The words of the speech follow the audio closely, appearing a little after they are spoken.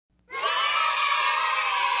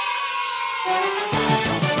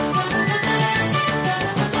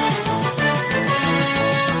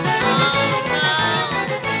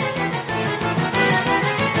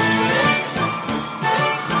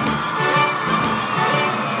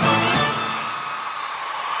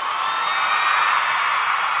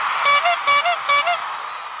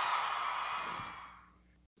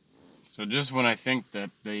So just when I think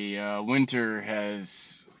that the winter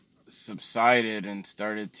has subsided and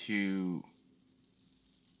started to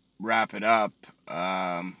wrap it up,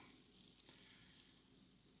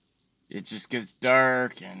 it just gets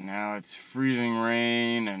dark, and now it's freezing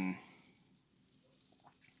rain, and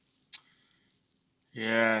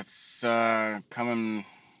yeah, it's coming,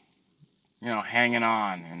 hanging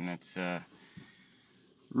on, and it's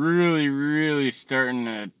really starting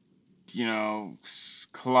to,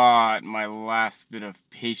 claw at my last bit of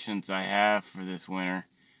patience I have for this winter.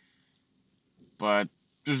 But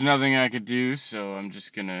there's nothing I could do, so I'm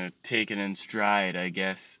just gonna take it in stride, I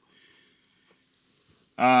guess.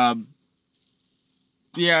 Yeah,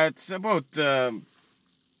 it's about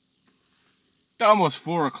almost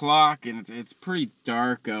 4 o'clock, and it's pretty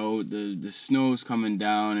dark out. The snow's coming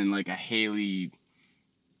down in like a haily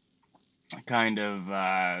kind of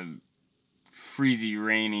freezy,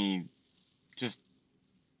 rainy, just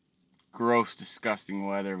gross, disgusting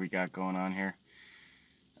weather we got going on here.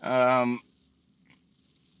 I'm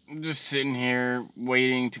just sitting here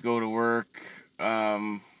waiting to go to work.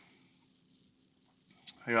 I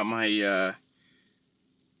got my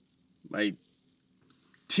my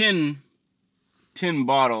tin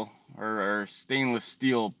bottle or stainless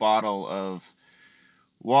steel bottle of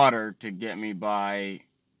water to get me by,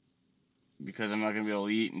 because I'm not going to be able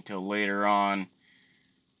to eat until later on.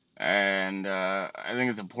 And I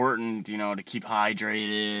think it's important, to keep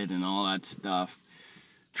hydrated and all that stuff.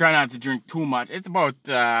 Try not to drink too much. It's about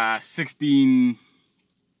 16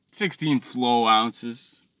 flow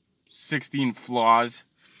ounces, 16 flaws.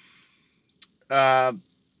 About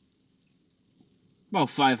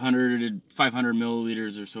 500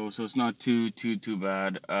 milliliters or so it's not too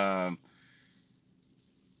bad.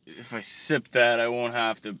 If I sip that, I won't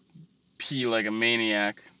have to pee like a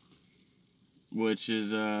maniac, which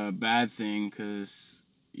is a bad thing, because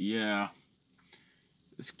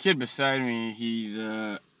this kid beside me, he's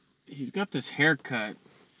got this haircut,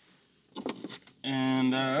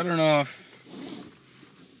 and I don't know if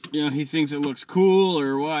he thinks it looks cool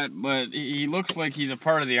or what, but he looks like he's a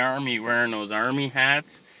part of the army wearing those army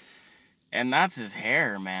hats, and that's his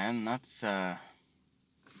hair, man. That's I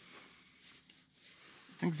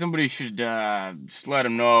think somebody should just let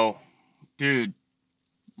him know, dude,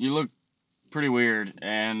 you look pretty weird,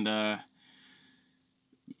 and I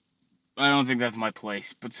don't think that's my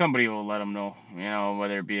place, but somebody will let him know,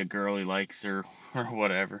 whether it be a girl he likes or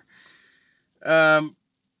whatever.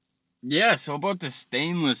 Yeah, so about the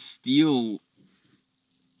stainless steel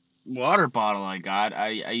water bottle I got,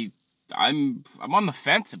 I'm on the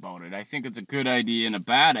fence about it. I think it's a good idea and a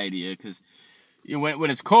bad idea, because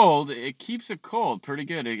when it's cold, it keeps it cold pretty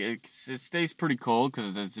good. It stays pretty cold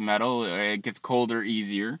because it's metal. It gets colder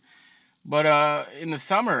easier. But in the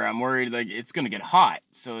summer, I'm worried it's gonna get hot,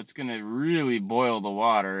 so it's gonna really boil the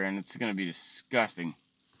water, and it's gonna be disgusting.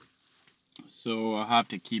 So I'll have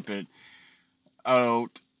to keep it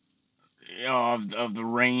out, of the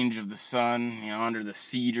range of the sun, under the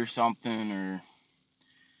seat or something, or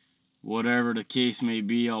whatever the case may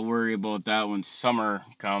be. I'll worry about that when summer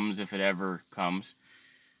comes, if it ever comes.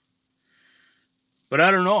 But I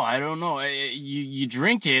don't know. You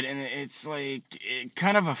drink it, and it's like, it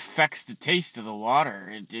kind of affects the taste of the water.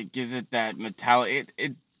 It gives it that metallic,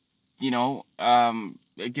 it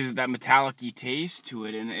gives it that metallic-y taste to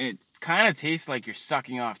it, and it kind of tastes like you're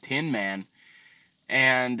sucking off Tin Man.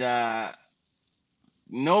 And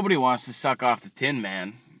nobody wants to suck off the Tin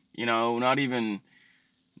Man, not even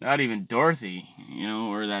Dorothy,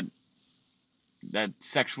 or that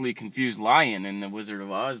sexually confused lion in The Wizard of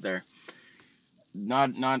Oz there.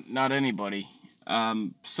 Not anybody.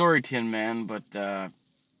 Sorry, Tin Man, but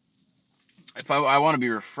if I want to be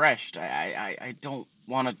refreshed, I don't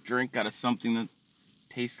want to drink out of something that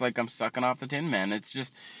tastes like I'm sucking off the Tin Man. It's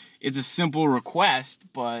a simple request,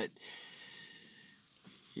 but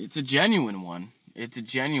it's a genuine one.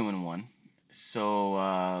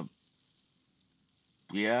 So,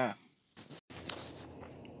 yeah.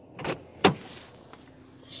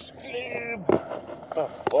 Sleep. Oh,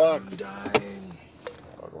 fuck. I'm dying.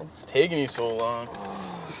 What's taking you so long?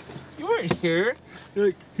 You weren't here. You're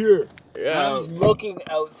like, here. Yeah. I was looking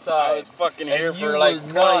outside. I was fucking here for like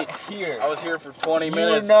 20. Not here. I was here for 20 You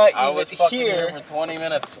minutes. were not I even was fucking here. here for 20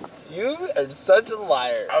 minutes. You are such a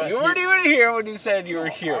liar. You weren't even here when you said you were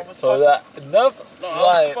here. So enough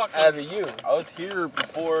lying out of you. I was here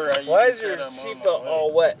before. Why is your seatbelt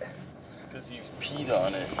all wet? Because you peed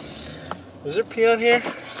on it. Was there pee on here?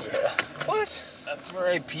 Yeah. What? That's where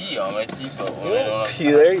I pee on my seatbelt when You I don't don't have pee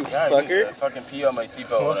time. there, you Yeah, fucker. I fucking pee on my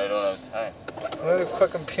seatbelt when I don't have time. Why do you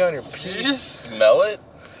fucking pee on your Did pee? you just smell it?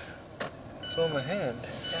 It's on my hand.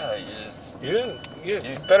 Yeah, you just...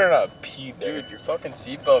 You better not pee there. Dude, your fucking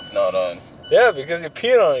seatbelt's not on. Yeah, because you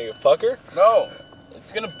peed on it, you fucker. No,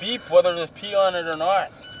 it's gonna beep whether there's pee on it or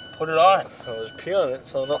not. Just put it on. So there's pee on it,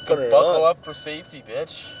 so I'm not putting it Buckle on. up for safety,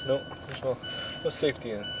 bitch. No, there's no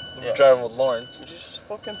safety in. I'm Yeah. driving with Lawrence. You just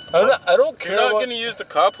fucking... I don't care. You're not gonna use the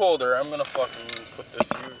cup holder. I'm gonna fucking put this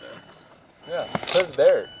here then. Yeah, put it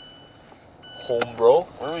there. Home, bro.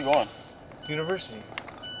 Where are we going? University.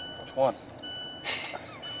 Which one?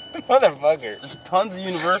 Motherfucker. There's tons of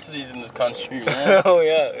universities in this country, man. Oh,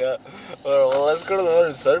 yeah. Well, let's go to the one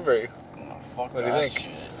in Sudbury. Oh, fuck What do you that think?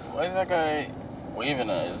 shit. Why is that guy waving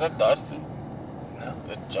at me? Is that Dustin? No. Is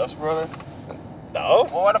that Jeff's brother? No?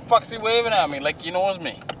 Well, why the fuck's he waving at me like he knows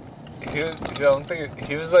me? I don't think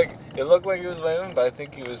he was like, it looked like he was waving, but I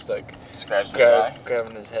think he was like Scratching the eye?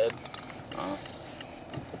 grabbing his head.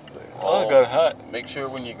 Oh, I got hot. Make sure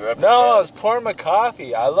when you grab No, I the was pouring my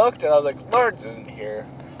coffee. I looked and I was like, Lawrence isn't here.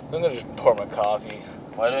 So I'm gonna just pour my coffee.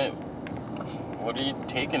 What are you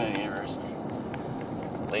taking in university?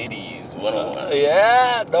 Ladies 101.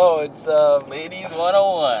 Yeah, no, it's Ladies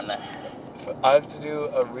 101. I have to do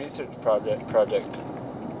a research project.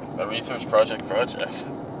 A research project.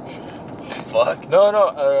 Fuck.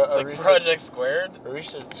 No, It's a like research, Project Squared.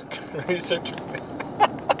 research.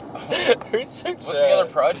 What's the other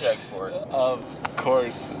project for it?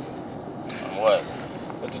 Course. On what?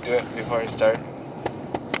 What to do it before I start?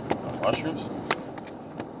 Mushrooms?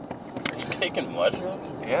 Are you taking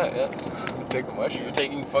mushrooms? Yeah. Take a You're mushroom.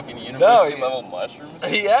 taking fucking university level mushrooms?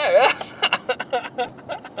 Yeah.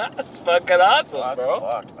 It's fucking awesome, Oh, that's bro.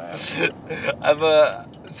 fucked, man.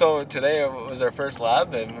 So today was our first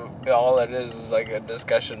lab, and all it is like a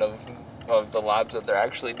discussion of the labs that they're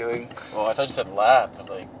actually doing. Well, I thought you said lap,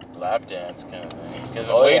 like lap dance kind of thing. Because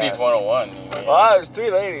Oh, ladies yeah. 101. Yeah. Well, there's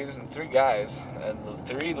 3 ladies and 3 guys, and the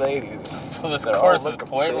 3 ladies. So this they're all course is looking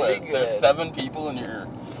pointless. pretty There's good. 7 people in your...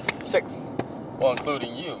 6. Well,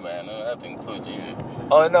 including you, man. I don't have to include you.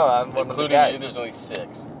 Oh no, I'm one of the Including guys. you, there's only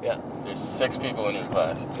 6. Yeah. There's 6 people in your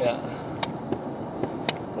class. Yeah.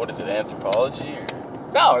 What is it, anthropology or...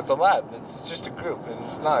 No, it's a lab. It's just a group.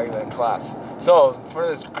 It's not even a class. So for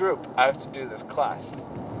this group, I have to do this class.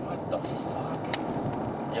 What the fuck?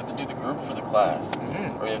 You have to do the group for the class.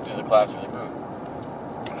 Mm-hmm. Or you have to do the class for the group.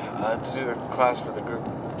 I have to do the class for the group.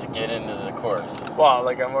 To get into the course. Well,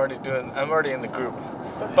 like I'm already in the group.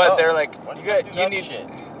 But they're like, Why do you gotta got, do you that need, shit?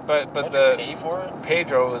 but Don't the you pay for it?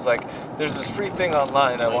 Pedro was like, there's this free thing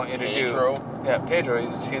online I Like want you to Pedro? do. Yeah, Pedro.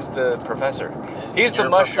 He's the professor. Is He's the your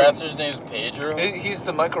mushroom. professor's name's Pedro? He's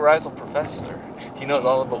the mycorrhizal professor. He knows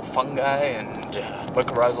all about fungi and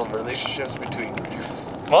mycorrhizal relationships between,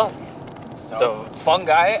 well, the Sounds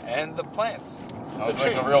fungi and the plants. like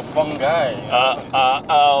trees. a real fun guy.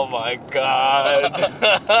 Oh my god.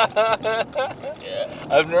 Yeah.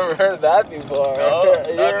 I've never heard that before. No,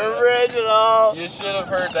 You're not original. You should have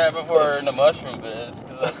heard that before in the mushroom biz,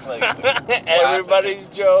 because that's like the Everybody's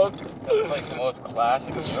joke. That's like the most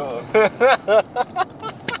classic joke.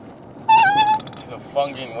 He's a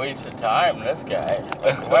fucking waste of time, this guy.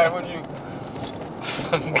 Like, why would you...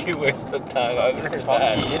 Funky waste of time. I've heard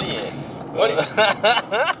Funky that. idiot. What?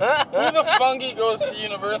 Who the funky goes to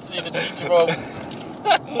university to teach about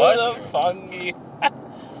mushrooms? Funky.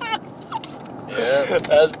 Yeah.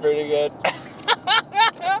 That's pretty good.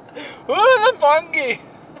 Who the funky?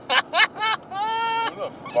 Who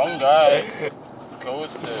the fungi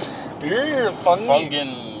goes to You're funky.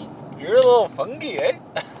 fungin... You're a little funky, eh?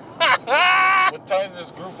 What time is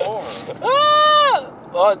this group over?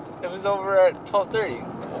 Well, it was over at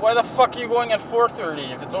 12:30. Why the fuck are you going at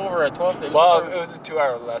 4:30 if it's over at 12:30? Well, it was a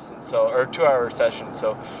 2-hour lesson, or 2-hour session,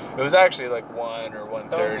 so it was actually like 1 or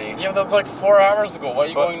 1:30. Yeah, that was like 4 hours ago. Why are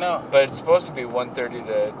you going now? But it's supposed to be 1:30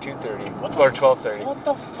 to 2:30 What or the 12:30. What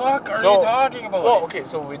the fuck are So- you talking about? Well, okay,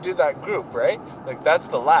 so we did that group, right? Like that's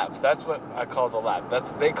the lab. That's what I call the lab.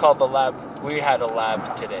 That's they call the lab. We had a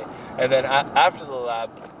lab today, and then after the lab,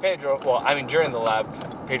 during the lab,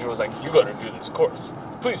 Pedro was like, "You got to do this course.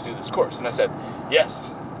 Please do this course." And I said,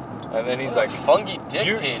 "Yes." And then he's What a like, funky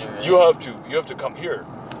dictator. You have to come here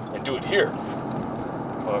and do it here."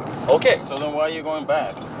 Okay, So then why are you going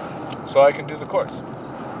back? so I can do the course.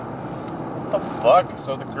 What the fuck?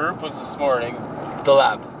 So the group was this morning. The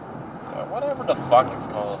lab. Whatever the fuck it's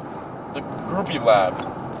called. The groupie lab.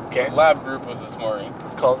 Okay, The lab group was this morning.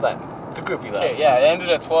 it's called that. The groupie lab. Okay, yeah, it ended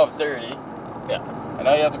at 12:30. Yeah. And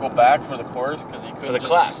now you have to go back for the course because you couldn't the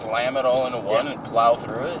just class. slam it all into one and plow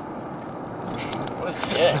through it. What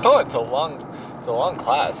a dick. No, it's a long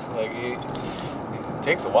class. Like it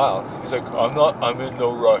takes a while. He's like, I'm in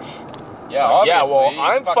no rush. Yeah, Like, obviously. yeah, well, he's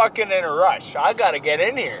I'm fucking in a rush. I gotta get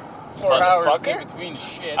in here. 24 hours in Motherfucker. between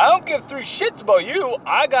shit. I don't give 3 shits about you.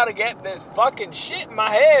 I gotta get this fucking shit in my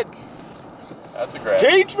head. That's aggressive.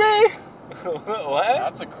 Teach me. What?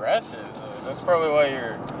 That's aggressive. That's probably why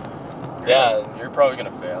you're probably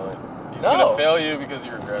gonna fail it. He's gonna fail you because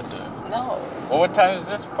you're aggressive. No. Well, what time is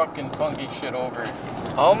this fucking funky shit over?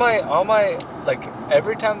 All my, like,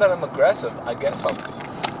 every time that I'm aggressive, I get something.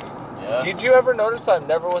 Yeah. Did you ever notice I'm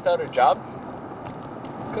never without a job?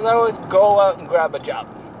 Because I always go out and grab a job.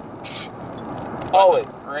 Always.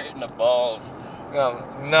 Right in the balls.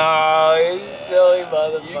 No, you silly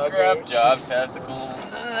motherfucker. You grab job testicles.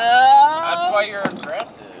 That's why you're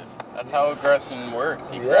aggressive. That's how aggression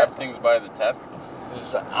works. You grab things by the testicles.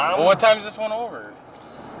 Well, what time's this one over?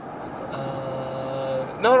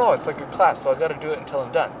 No, it's like a class, so I gotta do it until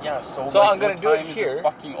I'm done. Yeah, so like, I'm gonna what do it time is here.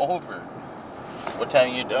 Fucking over. What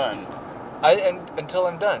time are you done? Until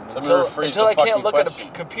I'm done. Let me rephrase Until the I can't fucking look question.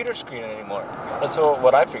 at a computer screen anymore. That's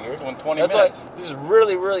what I figured. So in 20 That's minutes. Why this is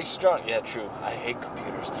really, really strong. Yeah, true. I hate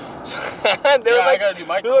computers. So I gotta do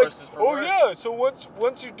my courses for work. Yeah, so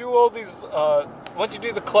once you do all these, once you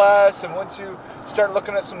do the class and once you start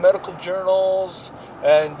looking at some medical journals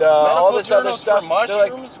and all this other stuff, for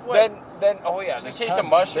mushrooms? like, then oh yeah, just in there's case tons. a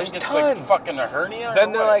mushroom There's gets tons. like fucking a hernia.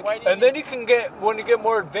 Then they're like, and then you can get, when you get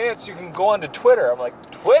more advanced, you can go onto Twitter. I'm like,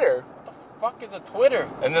 Twitter? What the fuck is a Twitter?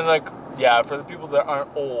 And then like, yeah, for the people that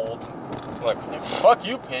aren't old, I'm like, fuck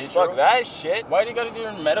you, Pedro. fuck that shit. Why do you gotta do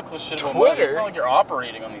your medical shit about Twitter? money? It's not like you're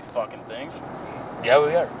operating on these fucking things. Yeah,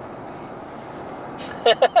 we are.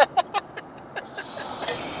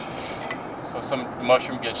 So some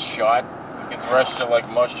mushroom gets shot, gets rushed to like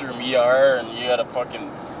mushroom ER, and you gotta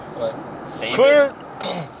fucking Like, save clear. it.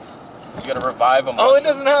 You gotta revive a mushroom. Oh, it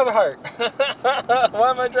doesn't have a heart. Why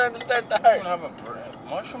am I trying to start the heart?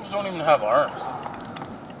 Mushrooms don't even have arms.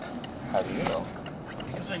 How do you know?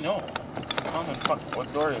 Because I know. It's common. Fuck.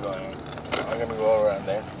 What door are you going in? I'm gonna go around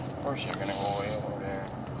there. Of course you're gonna go way over there.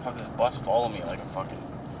 Have this bus follow me like a fucking.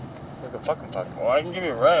 Like a fucking fuck. Well, I can give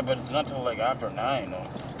you a ride, but it's not till like after 9 though.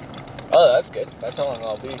 Oh, that's good. That's how long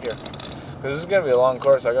I'll be here. This is gonna be a long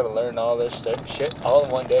course. I gotta learn all this shit all in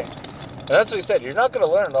one day. And that's what he said. You're not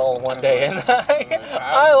gonna learn it all in one day. And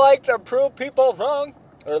I like to prove people wrong,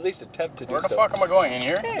 or at least attempt to do so. Where the fuck am I going? In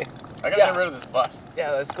here? Hey. I gotta get rid of this bus.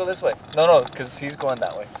 Yeah, let's go this way. No, because he's going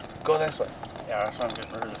that way. Go this way. Yeah, that's why I'm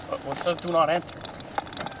getting rid of this bus. Well, it says do not enter.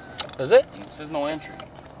 Is it? It says no entry.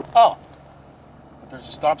 Oh. But there's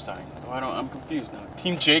a stop sign, so I'm confused now.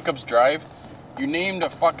 Team Jacobs Drive. You named a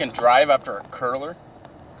fucking drive after a curler?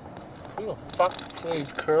 Who the fuck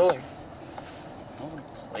plays curling? Nobody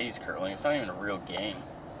plays curling. It's not even a real game.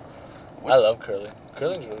 I love curling.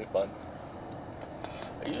 Curling's really fun.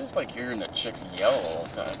 You just like hearing the chicks yell all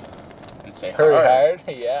the time and say Hurry hard.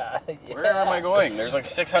 hard? Yeah. Where am I going? There's like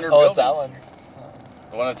 600 Oh, buildings. it's that one.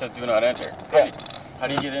 The one that says do not enter. Yeah. How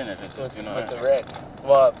do you get in if it says do not With enter? the red.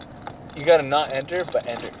 Well, you gotta not enter, but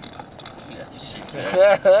enter. That's what she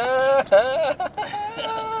said.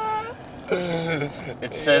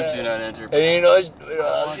 It says do not enter. And you know I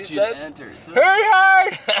what want she you to said? enter. Hurry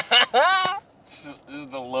hard! So this is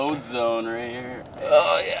the load zone right here.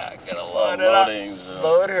 Oh yeah, gotta load it loading up. zone.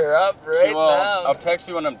 Load her up right Okay, well, now. I'll text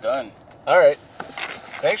you when I'm done. All right.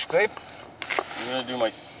 Thanks, Clay. I'm gonna do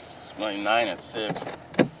my 9 at 6.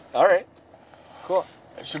 All right. Cool.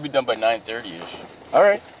 I should be done by 9:30ish. All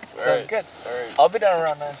right. All Sounds right. good. All right. I'll be down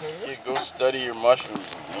around 9:30. Okay, go study your mushrooms.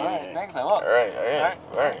 All right. Thanks. I will. All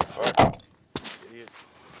right. Fuck. Idiot.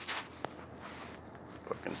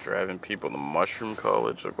 Fucking driving people to mushroom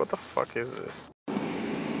college. Like, what the fuck is this?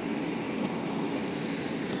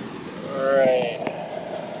 All right.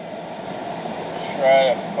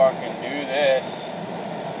 Try to fucking do this.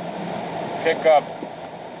 Pick up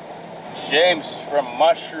James from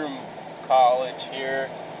Mushroom College here.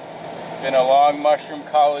 It's been a long Mushroom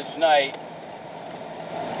College night.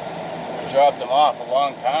 I dropped him off a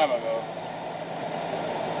long time ago.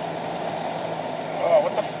 Oh,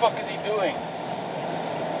 what the fuck is he doing?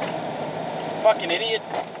 Fucking idiot.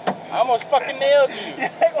 I almost fucking nailed you.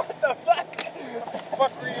 What the fuck? What the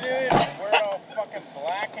fuck were you doing? We're all fucking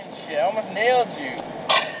black and shit. I almost nailed you.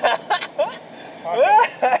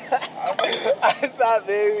 I thought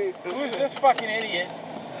maybe. Who's this fucking idiot?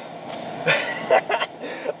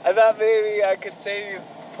 I thought maybe I could save you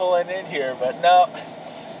pulling in here, but no.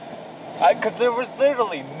 Because there was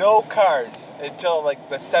literally no cars until like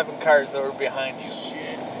the 7 cars that were behind you.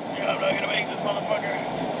 Shit. Yeah, I'm not gonna make this motherfucker.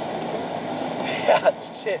 Yeah,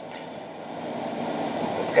 shit.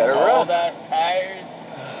 It's got a rough. Old ass tires.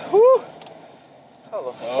 Whew. How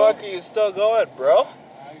the fuck are you still going, bro?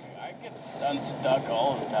 I gets unstuck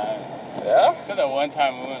all the time. Yeah? Except that one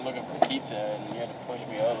time we went looking for pizza and he had to push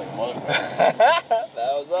me out like a motherfucker. That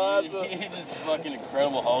was awesome. He just fucking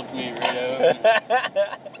Incredible Hulk me right out.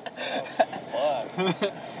 Oh, fuck. Look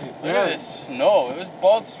at this snow. It was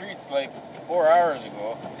bald streets like 4 hours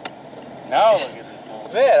ago. Now look at this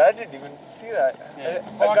bullshit. Man, I didn't even see that. Yeah,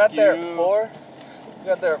 I got there fuck at you. 4.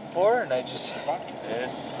 Got there at 4 and I just Fuck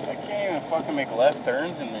this. I can't even fucking make left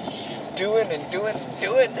turns in this shit. doing.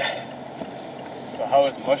 So how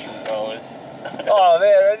is mushroom colors? Oh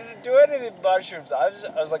man, I didn't do any of the mushrooms. I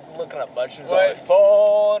was like looking at mushrooms on my What?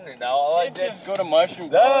 phone and all I You did. just go to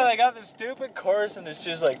mushroom No, colors. I got this stupid course and it's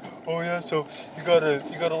just like, oh yeah, so you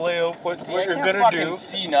gotta lay out what See, I you're can't gonna fucking do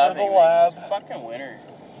see for nothing. the lab. It's fucking winter.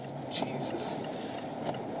 Jesus.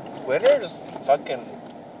 Winter's fucking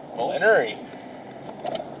Bullshit. wintry.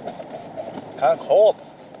 It's kind of cold.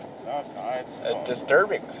 No, it's not. It's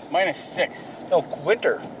Disturbing. -6. No,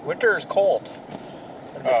 winter. Winter is cold.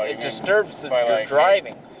 Oh, you It mean disturbs the by, your like,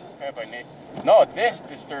 driving. Okay, by no, this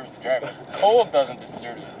disturbs the driving. Cold doesn't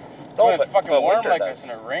disturb it. It's No, when it's but- fucking but warm winter like does.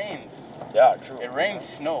 this and it rains. Yeah, true. It rains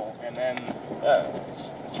snow and then Yeah,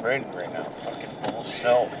 it's raining right now. fucking bullshit.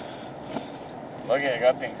 Snow. Look at I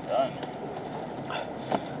got things done.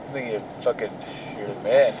 I think you're the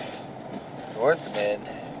man. If you weren't the man,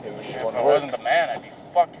 it was just If one I work. wasn't the man, I'd be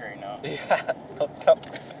fucked right now. Yeah. No.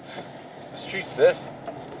 The street's this.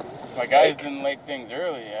 If my guys didn't like things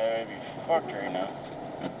early, I'd be fucked right now.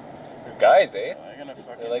 Your guys, eh? I'm gonna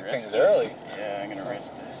fucking They like risk things this. early. Yeah, I'm gonna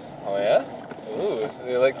risk this. Oh yeah? Ooh,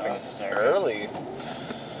 they like Oh, things sorry. early.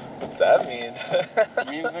 What's that mean? It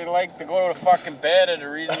means they like to go to fucking bed at a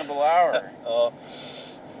reasonable hour. Oh,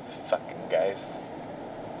 fucking guys.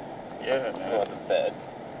 Yeah, Go man. to bed.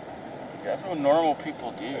 That's what normal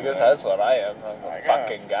people do. I guess that's what I am. I'm a I got-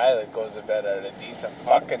 fucking guy that goes to bed at a decent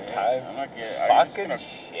Fuck fucking this. time. I'm not getting. I'm Fucking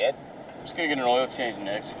shit. just gonna get an oil change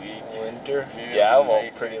next week. Winter. Maybe Yeah, it'll be well,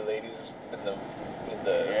 nice. pretty ladies in the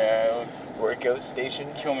Yeah, it'll workout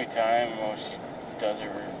station. kill me time while she does her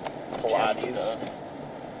gym Pilates. stuff.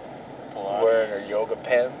 Pilates. Wearing her yoga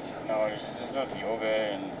pants. No, she just does yoga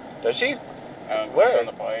and Does she? goes Where? on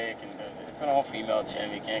the bike and does it. It's an all-female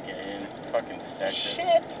gym. You can't get in. Fucking sexist.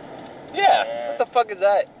 Shit. Yeah. Yeah. What the fuck is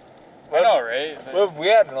that? I know, right? But, Well, if we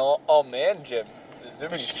had an all man gym,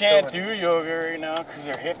 there'd but be she so can't many- do yoga right now because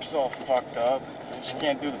her hips all fucked up. And she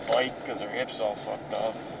can't do the bike because her hips all fucked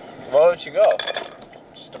up. Where would she go?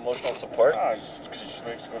 Just emotional support? Oh, just because she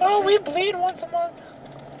likes to go to Oh, the we gym. bleed once a month.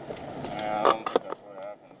 Yeah, I don't think that's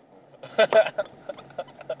what happens.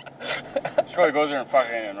 She probably goes there and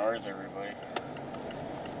fucking ignores everybody.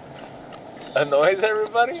 Annoys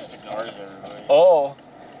everybody? Just ignores everybody. Oh.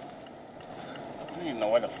 I don't even know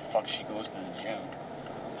why the fuck she goes to the gym.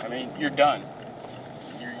 I mean, you're done.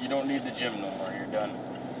 You don't need the gym no more. You're done.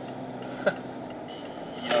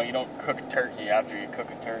 You know, you don't cook a turkey after you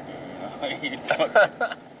cook a turkey. You know, you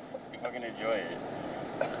fucking enjoy it.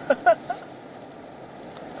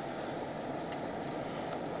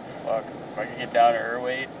 Fuck. If I could get down to her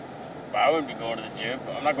weight, I wouldn't be going to the gym.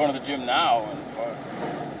 I'm not going to the gym now. And fuck.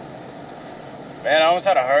 Man, I almost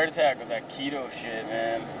had a heart attack with that keto shit,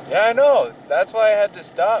 man. Yeah, I know. That's why I had to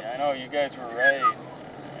stop. Yeah, I know, you guys were right.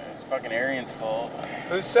 It's fucking Arian's fault.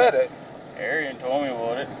 Who said it? Arian told me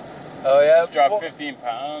about it. Oh, yeah? She dropped Well, 15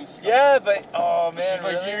 pounds. yeah, but, oh, man, She's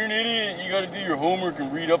like, really? you're an idiot. You gotta do your homework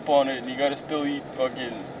and read up on it, and you gotta still eat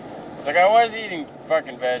fucking. I was like, I was eating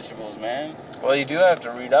fucking vegetables, man. Well, you do have to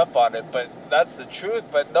read up on it, but that's the truth.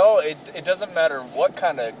 But no, it doesn't matter what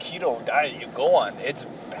kind of keto diet you go on. It's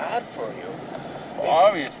bad for you. Well, It's-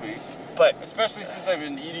 obviously. But Especially since I've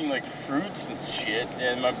been eating like fruits and shit,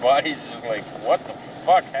 and my body's just like, what the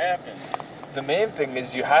fuck happened? the main thing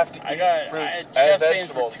is you have to eat I fruits had and chest pains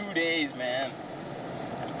for vegetables. 2 days, man.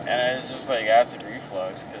 And it was just like acid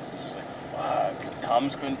reflux, because it was like, fuck.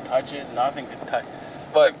 Tums couldn't touch it, nothing could touch.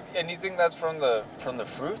 But anything that's from the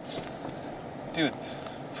fruits, dude,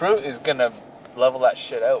 fruit is gonna level that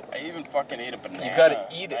shit out. I even fucking ate a banana. You gotta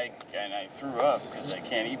eat it. And I threw up because I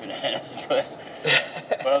can't eat bananas. But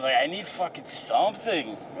I was like, I need fucking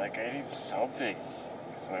something. Like, I need something.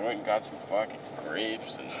 So I went and got some fucking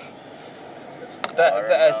grapes and some The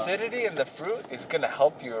watermelon. acidity in the fruit is gonna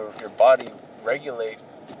help your body regulate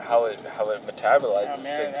how it metabolizes Yeah,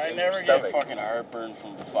 man, things I in your never get stomach. fucking heartburn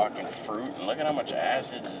from fucking fruit. And look at how much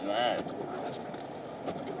acid is in that.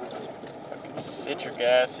 Fucking citric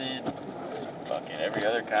acid. Fucking every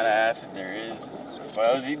other kind of acid there is. But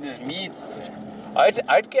I was eating this meat.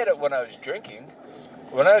 I'd get it when I was drinking.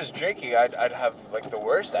 When I was drinking, I'd have like the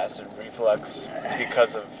worst acid reflux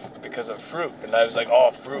because of fruit, and I was like,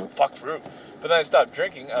 oh, fruit, fuck fruit. But then I stopped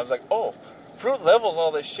drinking. I was like, oh, Fruit levels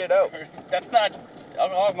all this shit out. That's not,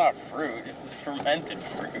 alcohol's not fruit. It's fermented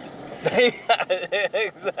fruit.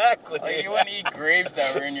 Exactly. Like, you wouldn't eat grapes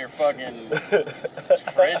that were in your fucking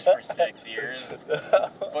fridge for 6 years,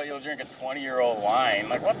 but you'll drink a 20-year-old wine.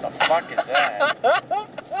 Like, what the fuck is that?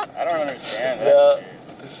 I don't understand that shit.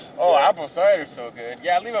 Oh, Yeah. apple cider's so good.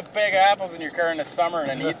 Yeah, leave a bag of apples in your car in the summer and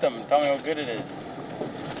then eat them and tell me how good it is.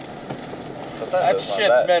 Sometimes That it's not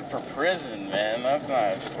shit's bad. meant for prison, man. That's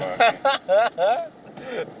not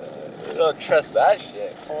fucking... Don't trust that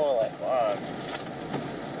shit. Holy. Fuck.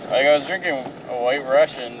 Like, I was drinking a White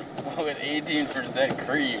Russian with 18%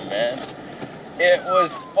 cream, man. It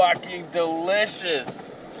was fucking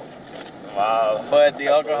delicious. Wow. But the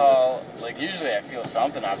alcohol, like, usually I feel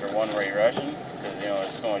something after one White Russian because, you know,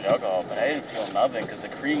 there's so much alcohol, but I didn't feel nothing because the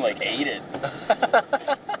cream, like, ate it.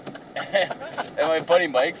 And my buddy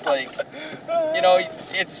Mike's like, you know,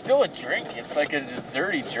 it's still a drink. It's like a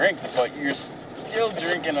desserty drink, but you're still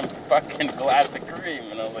drinking a fucking glass of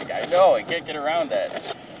cream. And I was like, I know, I can't get around that.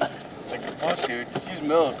 It's like, fuck, dude, just use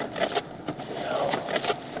milk. No.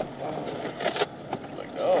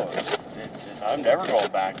 Like, no, it's just, I'm never going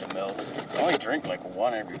back to milk. I only drink like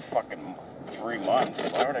one every fucking 3 months.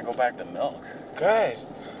 Why would I go back to milk? Good.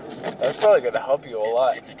 That's probably going to help you a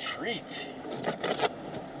lot. It's a treat.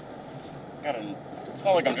 It's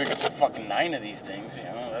not like I'm drinking fucking 9 of these things, you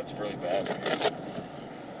know? That's really bad for you.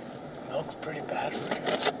 Milk's pretty bad for you.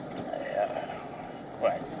 Yeah.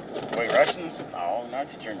 What? White Russians? No, not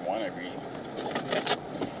if you drink one every...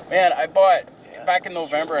 Man, I bought... back in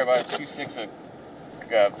November, I bought 2 sticks of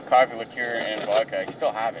coffee liqueur and vodka. I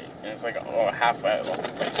still have it. And it's like, half left.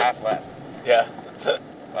 Like, half left. Yeah.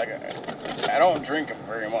 Like, I don't drink them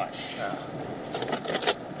very much. No.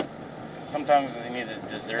 Sometimes you need a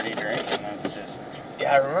desserty drink, and that's just...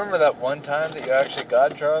 Yeah, I remember that one time that you actually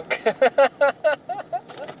got drunk.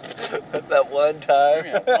 That one time.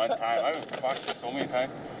 Maybe that one time. I've been fucked so many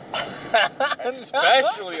times.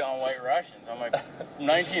 Especially on White Russians. On my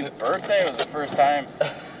 19th birthday was the first time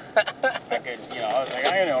I could, you know, I was like,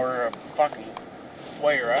 I'm gonna order a fucking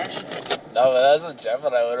White Russian. No, but that's what Jeff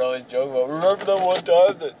and I would always joke about. Remember that one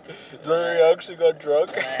time that Larry actually got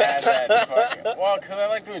drunk? And I had that fucking, well, because I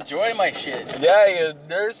like to enjoy my shit. Yeah, you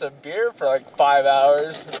nurse a beer for like 5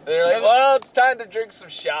 hours. They're like, well, it's time to drink some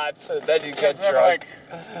shots. And then you get drunk.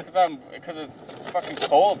 Because it's fucking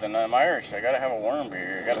cold and I'm Irish. I gotta have a warm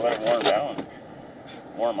beer. I gotta let it warm down.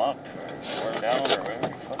 Warm up. Or warm down or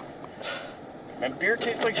whatever. Fuck. Man, beer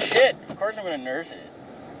tastes like shit. Of course I'm gonna nurse it.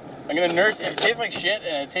 I'm gonna nurse it. If it tastes like shit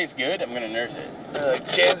and it tastes good, I'm gonna nurse it. They're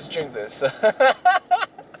like, James, drink this. But,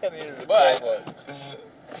 you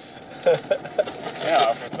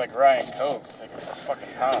know, if it's like Ryan Coke, it's like a fucking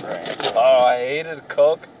pound, right? Oh, I hated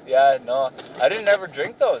Coke. Yeah, no. I didn't ever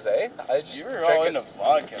drink those, eh? I just You were drank all it into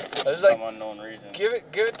vodka for was some like, unknown reason. Give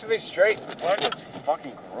it to me straight. Vodka's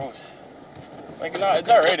fucking gross. Like, no, it's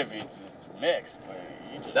alright if it's mixed, but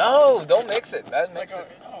you just... No, don't mix it. That It's makes like,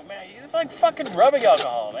 it. oh man, it's like fucking rubbing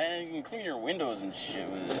alcohol, man. You can clean your windows and shit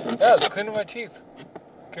with it. Yeah, it's cleaning my teeth.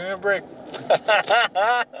 Give me a break.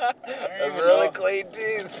 I have really clean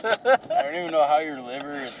teeth. I don't even know how your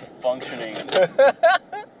liver is functioning.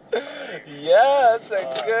 Yeah, that's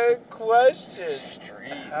a good question.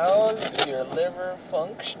 Straight. How's your liver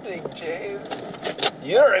functioning, James?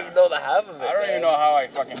 You don't even know the half of it. I don't even man. know how I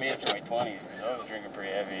fucking made it through my 20s because I was drinking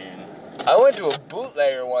pretty heavy. And... I went to a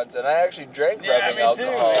bootlegger once and I actually drank rubbing me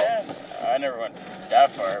alcohol. too, man. I never went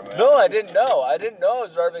that far, but... No, I didn't know. I didn't know I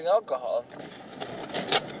was rubbing alcohol.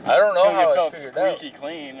 I don't know Until how you I felt figured out. squeaky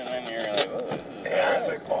clean, and then you're like, oh, this is Yeah, I bad. was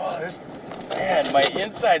like, oh, this. Man, my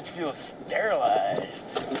insides feel sterilized.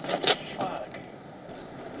 Fuck.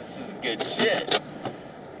 This is good shit.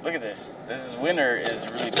 Look at this. This winter is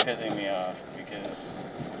really pissing me off because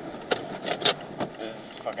this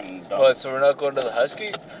is fucking dumb. What, so we're not going to the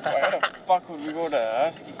Husky? Why the fuck would we go to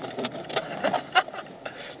Husky?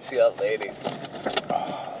 See that lady.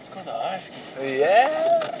 Oh, let's go to the Husky.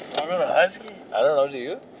 Yeah. Wanna go to the Husky? I don't know, do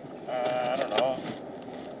you? I don't know.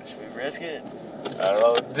 Should we risk it? I don't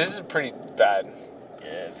know. This is pretty bad.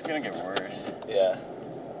 Yeah, it's gonna get worse. Yeah.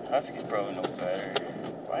 Husky's probably no better.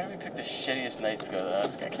 Why did we pick the shittiest nights to go to the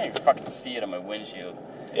Husky? I can't even fucking see it on my windshield.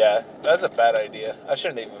 Yeah, that's a bad idea. I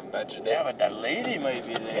shouldn't even mention it. Yeah, but that lady might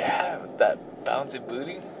be there. Yeah, with that bouncy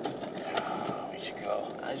booty. Oh, we should go.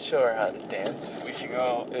 I'd show her how to dance. We should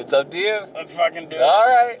go. It's up to you. Let's fucking do it. All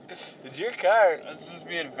right. It's your car. Let's just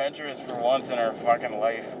be adventurous for once in our fucking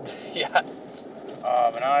life. Yeah.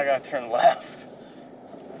 But now I gotta turn left.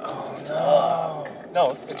 Oh, no.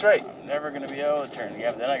 No, it's right. I'm never gonna be able to turn.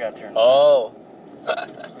 Yeah, but then I gotta turn left. Oh.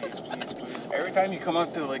 Please. Every time you come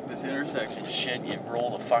up to like this intersection, shit, you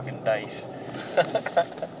roll the fucking dice.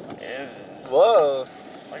 Whoa.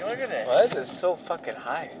 Like, look at this. Why is it so fucking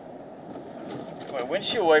high? My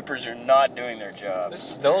windshield wipers are not doing their job. This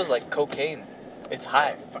snows like cocaine. It's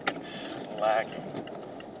high. Fucking slacking.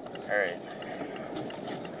 Alright.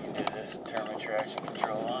 You do this, turn my traction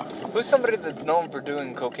control on. Who's somebody that's known for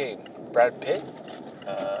doing cocaine? Brad Pitt?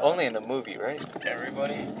 Only in a movie, right?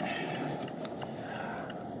 Everybody.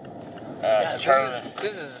 Yeah,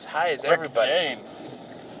 this is as high as Rick everybody.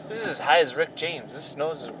 James. This is as high as Rick James. This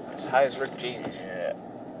snows as high as Rick James. Yeah.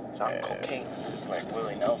 It's on cocaine. It's like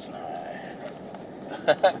Willie Nelson high.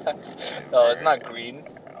 No, it's not green.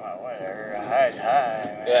 Well, whatever. High's high.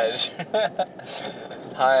 Man. Yeah, it's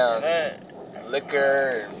high on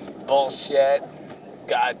liquor and bullshit.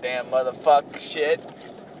 Goddamn motherfucker shit.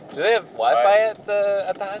 Do they have Wi-Fi at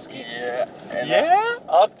the Husky? Yeah. Yeah?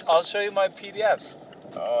 I'll show you my PDFs.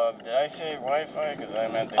 Did I say Wi-Fi? Because I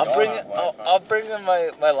meant they I'll don't bring have it. Wi-Fi. I'll bring in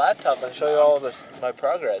my laptop and show you all this my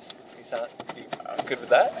progress. You good with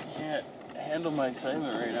that? I can't handle my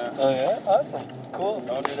excitement right now. Oh yeah, awesome, cool.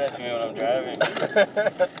 Don't do that to me when I'm driving.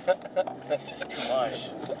 That's just too much.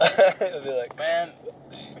 I'll be like, Man,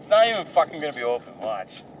 it's not even fucking gonna be open.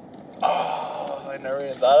 Watch. oh, I never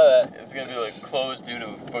even thought of It's gonna be like closed due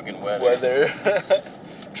to fucking that. weather. Weather.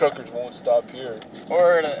 Truckers won't stop here.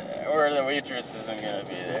 Or the waitress isn't gonna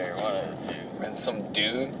be there. One of the two. And some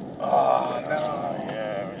dude. Oh no.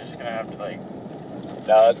 Yeah, we're just gonna have to like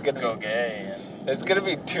No, it's gonna go be. gay and It's gonna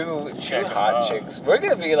be two Check 'em hot out. chicks. We're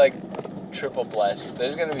gonna be like triple blessed.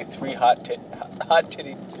 There's gonna be 3 hot titty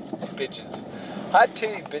bitches. Hot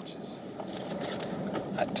titty bitches.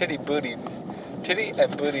 Hot titty bootied. Titty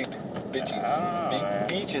and bootied bitches. Oh, man.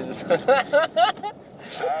 Beaches. I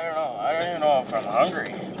don't know. I don't even know if I'm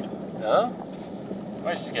hungry. No? I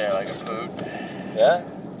might just get like a poot. Yeah?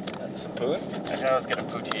 Some poon? I can always get a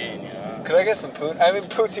poutine, you know. Could I get some poon? I mean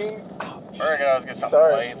poutine. Or I can always get something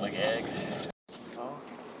Sorry. light like eggs. Oh,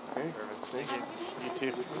 okay. Thank you. You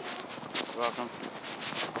too. Welcome.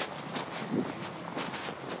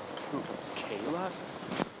 Kayla?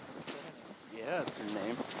 Yeah, that's her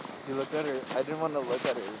name. You looked at her. I didn't want to look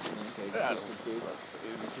at her. Yeah, just in case.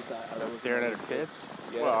 I was staring at her tits.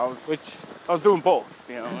 Yeah. Well, I was doing both,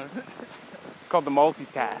 you know. It's called the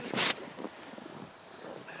multitask.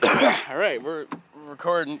 All right, we're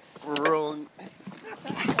recording. We're rolling.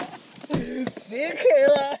 See you,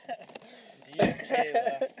 Kayla. See you,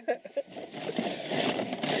 Kayla.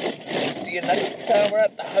 See you next time we're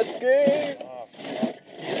at the Husky. Oh, fuck.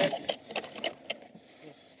 See this?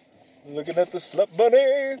 Looking at the slut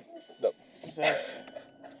bunny. No. This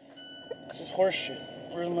is horseshit.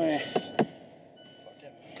 Where's my fucking...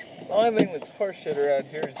 The only thing that's horseshit around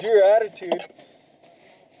here is your attitude.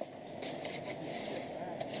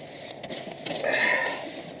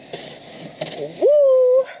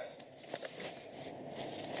 Woo!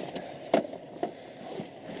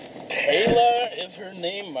 Kayla is her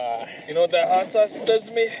name, You know what that hot sauce does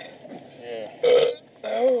to me? Yeah.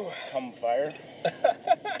 Oh. Come fire. That's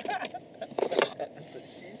what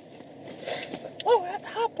she said. Whoa, that's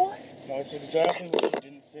hot, boy. No, it's exactly what she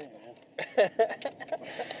didn't say, man.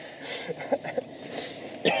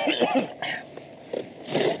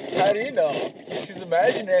 How do you know? She's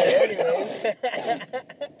imaginary anyways.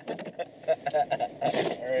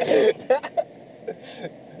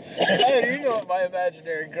 How do you know what my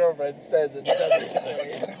imaginary girlfriend says and doesn't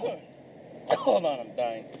say? Hold on, I'm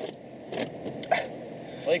dying.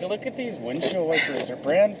 Like, look at these windshield wipers. They're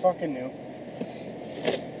brand fucking new.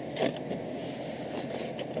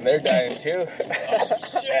 And they're dying too. Oh,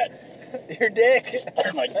 shit. Your dick.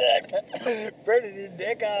 My dick. Burning your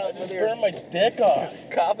dick off with your... Burn my dick off.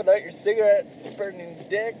 Coughing out your cigarette. Burning your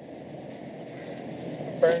dick.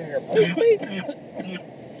 Burning your poop.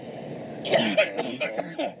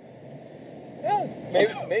 Yeah,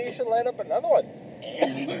 maybe you should line up another one.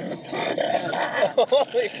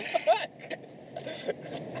 Holy fuck.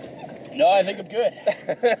 No, I think I'm good.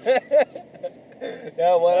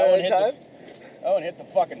 Yeah, one at a time? I want to hit the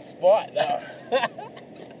fucking spot now.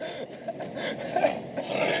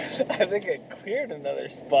 I think I cleared another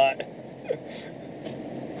spot.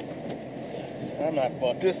 I'm not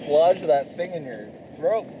fucking. Dislodge that thing in your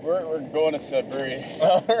throat. We're going to Sudbury.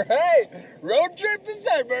 All right, road trip to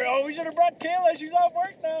Sudbury. Oh, we should have brought Kayla. She's off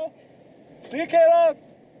work now. See you, Kayla.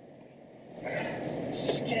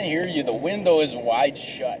 Just can't hear you. The window is wide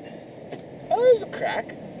shut. Oh, there's a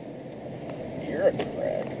crack. You're a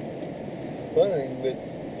crack. One thing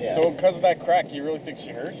that's... Yeah. So because of that crack, you really think she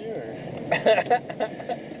heard you, or?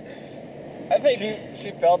 I think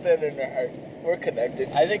she felt it in her heart. We're connected.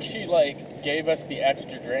 I think she like gave us the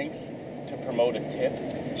extra drinks to promote a tip.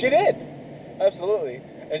 She did, absolutely.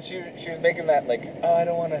 And she was making that like, oh, I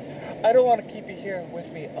don't want to keep you here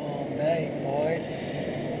with me all night,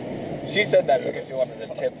 boy. She said that because she wanted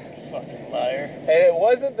a tip. Fucking liar. And it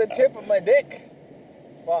wasn't the tip of my dick.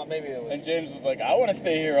 Well, maybe it was. And James was like, I want to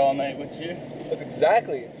stay here all night with you. That's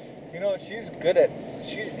exactly. You know, she's good at.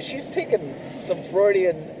 She's taken some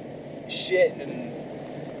Freudian shit and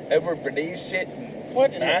Edward Bernays shit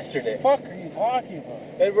and mastered it. What the fuck are you talking about?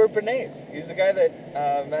 Edward Bernays. He's the guy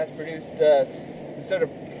that mass-produced.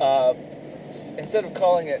 Instead of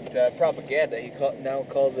calling it propaganda, he now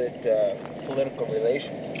calls it political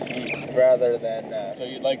relations, rather than. So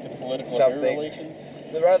you'd like the political something. relations?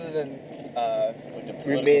 Rather than Like the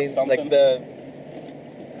political remain something? like the.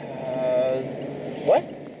 What?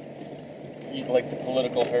 You'd like the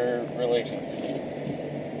political her relations.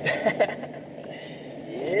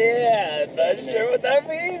 Yeah, not sure what that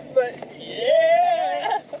means, but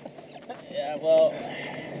yeah. Yeah, well,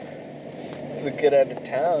 It's a good end of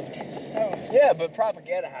town. so Yeah, but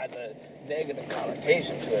propaganda has a negative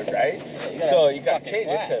connotation to it, right? gotta So have you got to fucking change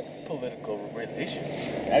it class. to political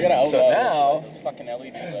relations. I gotta outlaw So now- those fucking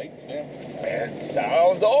LED lights, man. It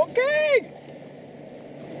sounds okay.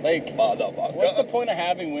 Like, Motherfucker. what's the point of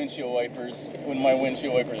having windshield wipers when my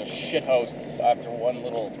windshield wipers are shithoused after one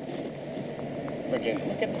little friggin'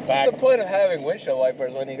 look at the back? What's the point of having windshield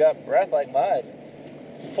wipers when you got breath like mine?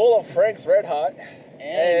 Full of Frank's Red Hot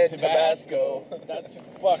and Tabasco. That's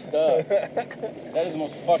fucked up. That is the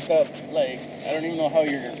most fucked up. Like, I don't even know how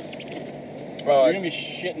you're Oh, gonna be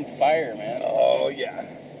shitting fire, man. oh yeah.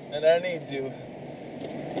 And I need to.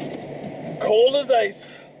 Cold as ice.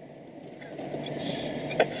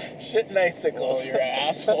 Shitting icicles. Oh, your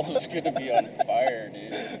asshole is gonna be on fire,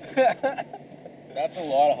 dude. That's a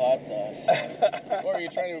lot of hot sauce. Or are you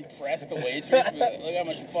trying to impress the waitress? Look how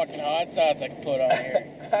much fucking hot sauce I can put on here.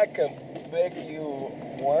 I could make you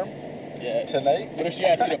warm Yeah. tonight. What if she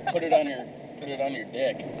asked you to put it on your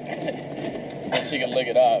dick, so she can lick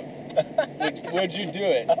it up? Would you do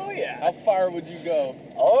it? Oh yeah. How far would you go?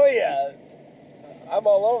 Oh yeah. I'm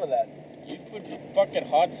all over that. You'd put fucking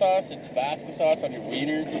hot sauce and Tabasco sauce on your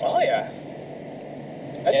wiener, Oh yeah.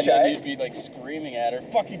 I'd and try then it. you'd be like screaming at her,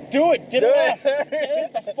 "Fucking do it! Get Do it it. off! Get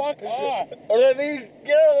it the fuck off! Or let me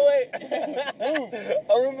get out of the way. Move!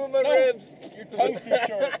 I'll remove my No. ribs. Your tongue's too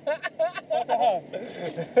short. Fuck off!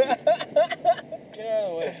 Get out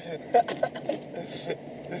of the way!"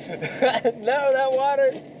 Now that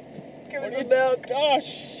water. Give me some milk. Oh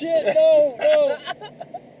shit! No!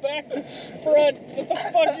 Back to front. What the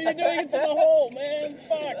fuck are you doing into the hole, man?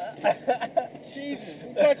 Fuck! Jesus!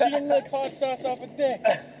 Who taught you to lick hot sauce off a dick?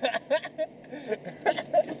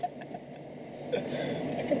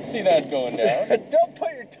 I can see that going down. Don't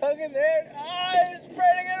put your tongue in there. Ah, you're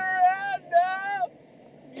spreading it around. No.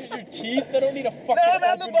 Use your teeth. I don't need a fucking. No,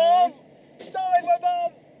 not the open balls. wound. Don't like my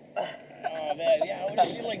balls. Oh man, yeah. What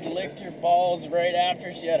if she like licked your balls right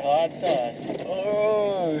after she had hot sauce?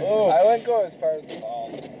 Oh. I wouldn't go as far as the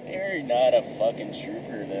balls. You're not a fucking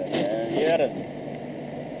trooper, then, man. You gotta.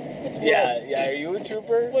 What's a Yeah, little- yeah. Are you a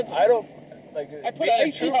trooper? What's- I don't. Like, I put being a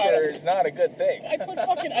icy trooper hot- is not a good thing. I put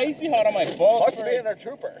fucking icy hot on my balls. Fuck for being a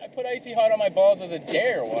trooper. I put icy hot on my balls as a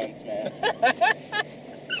dare once, man.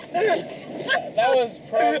 That was I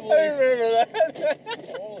probably. remember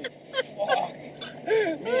that. Holy fuck.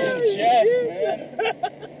 Me and Jeff, man.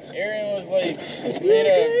 Arian was like, made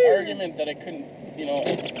an argument that I couldn't, you know,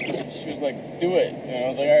 she was like, do it. And I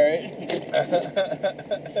was like, alright.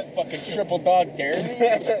 Fucking triple dog dare me?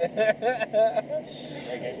 She's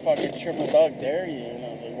like, I fucking triple dog dare you. And I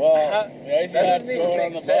was like, well, the icy that hot's doesn't even going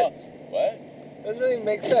on make the balls. sense. What? Doesn't even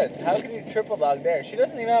make sense. How can you triple dog dare? She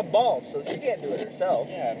doesn't even have balls, so she can't do it herself.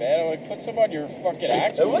 Yeah, man, I'm like, put some on your fucking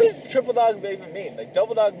axe. And what does triple dog even mean? Like,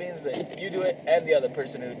 double dog means that you do it and the other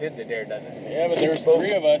person who did the dare does it. Yeah, but there was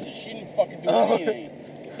three of us and she didn't fucking do anything.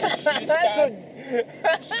 She just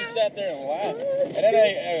she sat there and laughed. And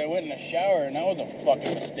then I went in the shower and that was a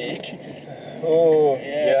fucking mistake. Oh,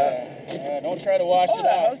 Yeah. Don't try to wash it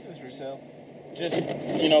that off. house is for sale. Just,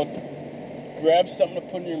 you know, grab something to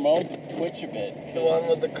put in your mouth and twitch a bit. The one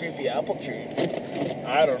with the creepy apple tree.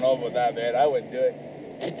 I don't know about that, man. I wouldn't do it.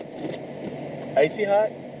 Icy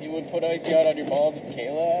hot? You would put icy hot on your balls if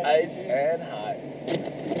Kayla asked Ice you to? and hot.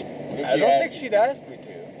 What if I she don't asked- think she'd ask me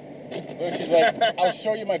to. What if she's like, I'll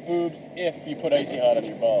show you my boobs if you put icy hot on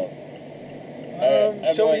your balls?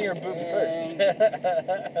 I'd Show be me like, your boobs first.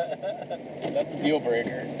 That's a deal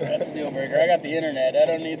breaker. That's a deal breaker. I got the internet. I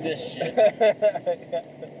don't need this shit.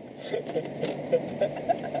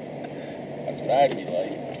 That's what I'd be like.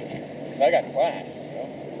 Because I got class, you know?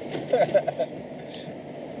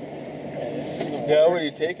 Yeah, what are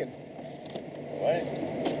you taking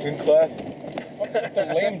What? in class? What's with the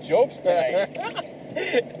lame jokes tonight?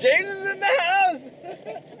 James is in the house.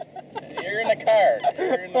 You're in the car.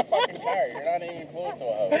 You're in the fucking car. You're not even close to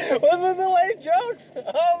a house. What's with the late jokes?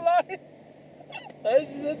 Oh, Lawrence.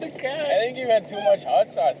 Lawrence is in the car. I think you've had too much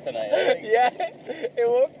hot sauce tonight. I think, Yeah, it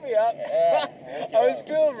woke me up. Yeah, woke you I was up.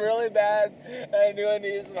 feeling really bad. And I knew I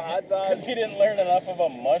needed some hot sauce. Because you didn't learn enough about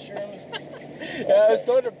mushrooms. Yeah, I was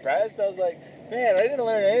so depressed. I was like, man, I didn't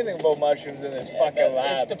learn anything about mushrooms in this fucking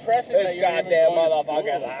lab. It's depressing This that you're even goddamn going to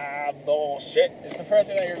motherfucking school. lab bullshit. It's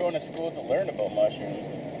depressing that you're going to school to learn about mushrooms.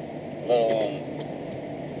 Let alone.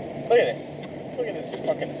 Look at this. Look at this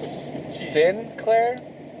fucking. Sin, Claire?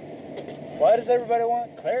 Why does everybody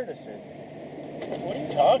want Claire to sin? What are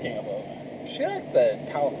you talking about? She like the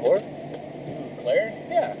town whore. Who, Claire?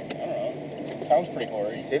 Yeah. I don't know. Sounds pretty gory.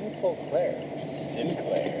 Sinful Claire.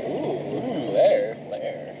 Sinclair. Ooh, Claire.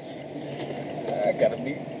 Claire. I gotta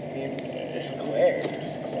meet this Claire.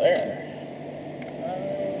 Who's Claire?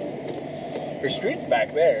 Her street's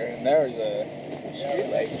back there, and there's a street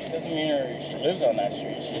light. Doesn't mean she lives on that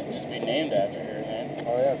street. She should just be named after her, man.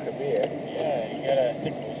 Oh yeah, could be it. Yeah, you gotta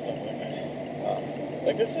think about stuff like this. Oh.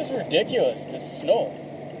 Like, this is ridiculous, this snow.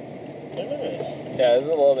 Look at this. Yeah, this is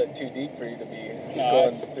a little bit too deep for you to be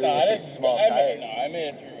going through with these small tires. I made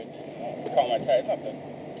it through with call my tires. It's not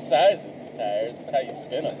the size of the tires, it's how you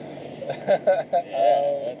spin them.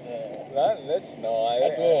 Yeah, Not in this snow.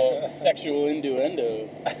 that's a little sexual innuendo.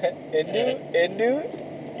 Innuendo.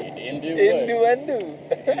 What? Innuendo.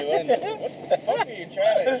 Innuendo. What the fuck are you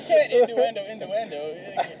trying to... You can't innuendo.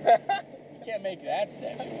 You can't make that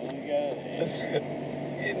sexual. You gotta...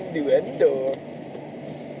 Innuendo.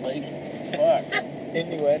 Like, fuck.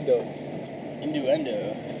 Innuendo.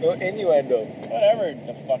 Innuendo. No, innuendo. Whatever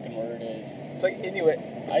the fucking word is. It's like Inuit.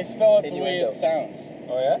 I spell it the way Innuendo. it sounds.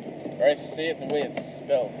 Oh yeah? Or I say it the way it's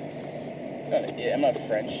spelled. It's not... I'm not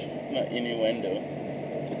French. It's not innuendo.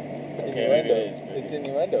 Okay, maybe it is, but... It's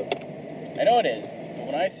innuendo. I know it is, but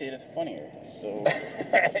when I say it, it's funnier. So...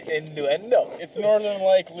 Innuendo. It's northern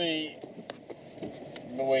likely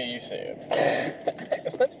the way you say it.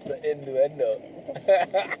 What's the innuendo? What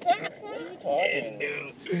are you talking about?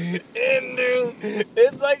 Innu.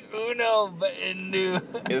 It's like Uno, but Innu.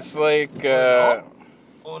 It's like,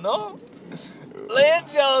 Uno? Land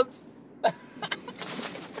jokes.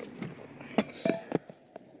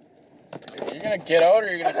 You're gonna get out or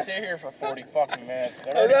you're gonna sit here for 40 fucking minutes?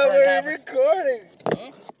 I thought we were recording.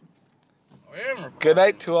 Huh? I am recording. Good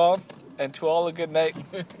night to all, and to all a good night.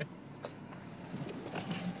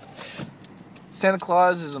 Santa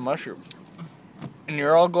Claus is a mushroom, and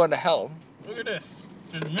you're all going to hell. Look at this.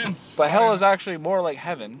 There's mints. But hell is actually more like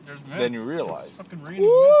heaven There's than you realize. Fucking raining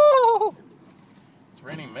mints. Woo! It's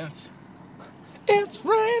raining mints. It's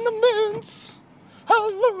raining mints.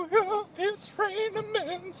 Hallelujah! It's raining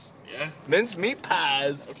mints. Yeah. Mince meat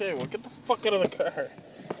pies. Okay, well get the fuck out of the car.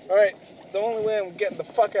 All right. The only way I'm getting the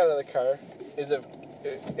fuck out of the car is if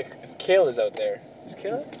Kayla's out there. Is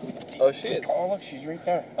Kayla? Oh, she is. Oh look, she's right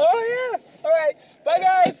there. Oh yeah. All right. Bye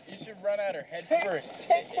guys. You should run at her head Take- first.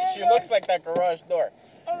 take care, She guys. looks like that garage door.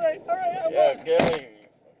 All right. I'm Yeah, going. get over here.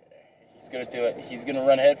 He's gonna do it. He's gonna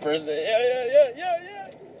run head first. Yeah.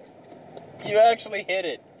 You actually hit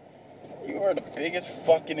it. You are the biggest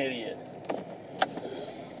fucking idiot.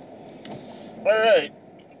 Alright.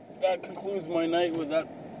 That concludes my night with that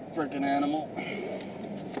freaking animal.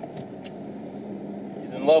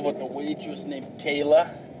 He's in love with the waitress named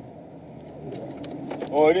Kayla.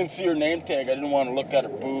 Oh, I didn't see her name tag. I didn't want to look at her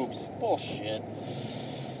boobs. Bullshit.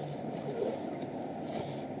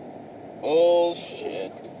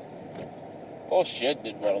 Bullshit,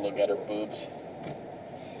 didn't want to look at her boobs.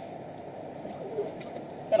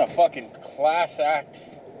 What kind of fucking class act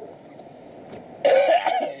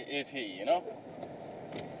is he, you know?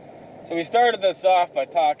 So we started this off by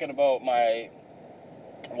talking about my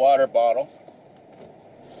water bottle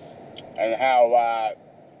and how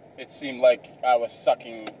it seemed like I was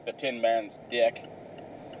sucking the Tin Man's dick,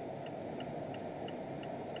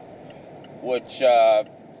 which I'm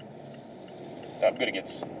gonna get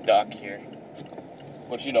stuck here,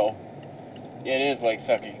 which, you know, it is like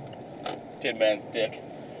sucking Tin Man's dick.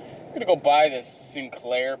 I'm gonna go buy this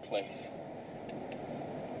Sinclair place.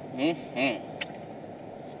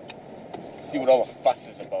 See what all the fuss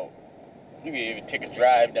is about. Maybe even take a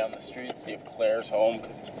drive down the street, see if Claire's home,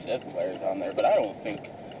 because it says Claire's on there, but I don't think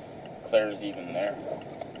Claire's even there.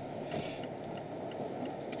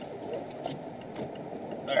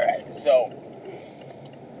 Alright, so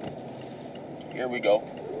here we go.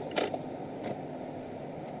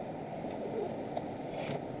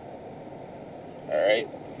 Alright.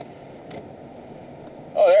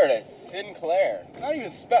 Sinclair. It's not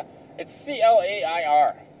even spelled. It's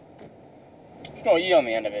Clair. There's no E on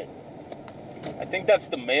the end of it. I think that's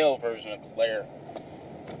the male version of Claire.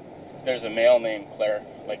 If there's a male named Claire,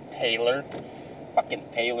 like Taylor. Fucking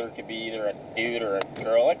Taylor could be either a dude or a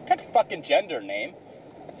girl. Like, pick a fucking gender name.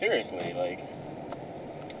 Seriously, like.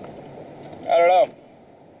 I don't know.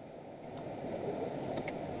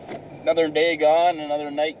 Another day gone,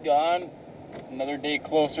 another night gone. Another day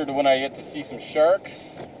closer to when I get to see some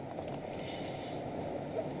sharks.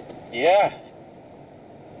 Yeah.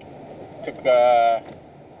 Took a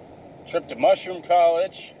trip to Mushroom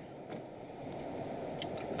College.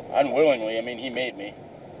 Unwillingly, I mean, he made me.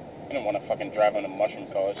 I didn't want to fucking drive on to Mushroom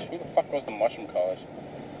College. Who the fuck goes to Mushroom College?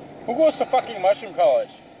 Who goes to fucking Mushroom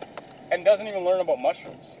College and doesn't even learn about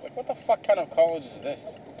mushrooms? Like, what the fuck kind of college is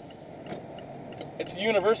this? It's a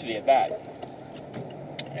university at that.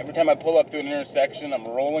 Every time I pull up to an intersection, I'm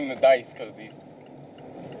rolling the dice because these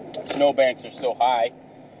snowbanks are so high.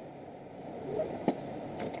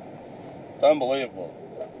 It's unbelievable.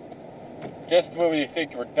 Just when you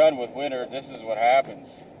think we're done with winter, this is what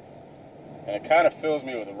happens. And it kind of fills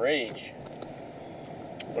me with rage,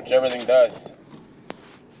 which everything does.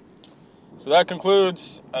 So that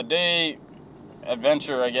concludes a day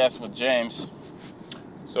adventure, I guess, with James.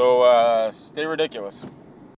 So stay ridiculous.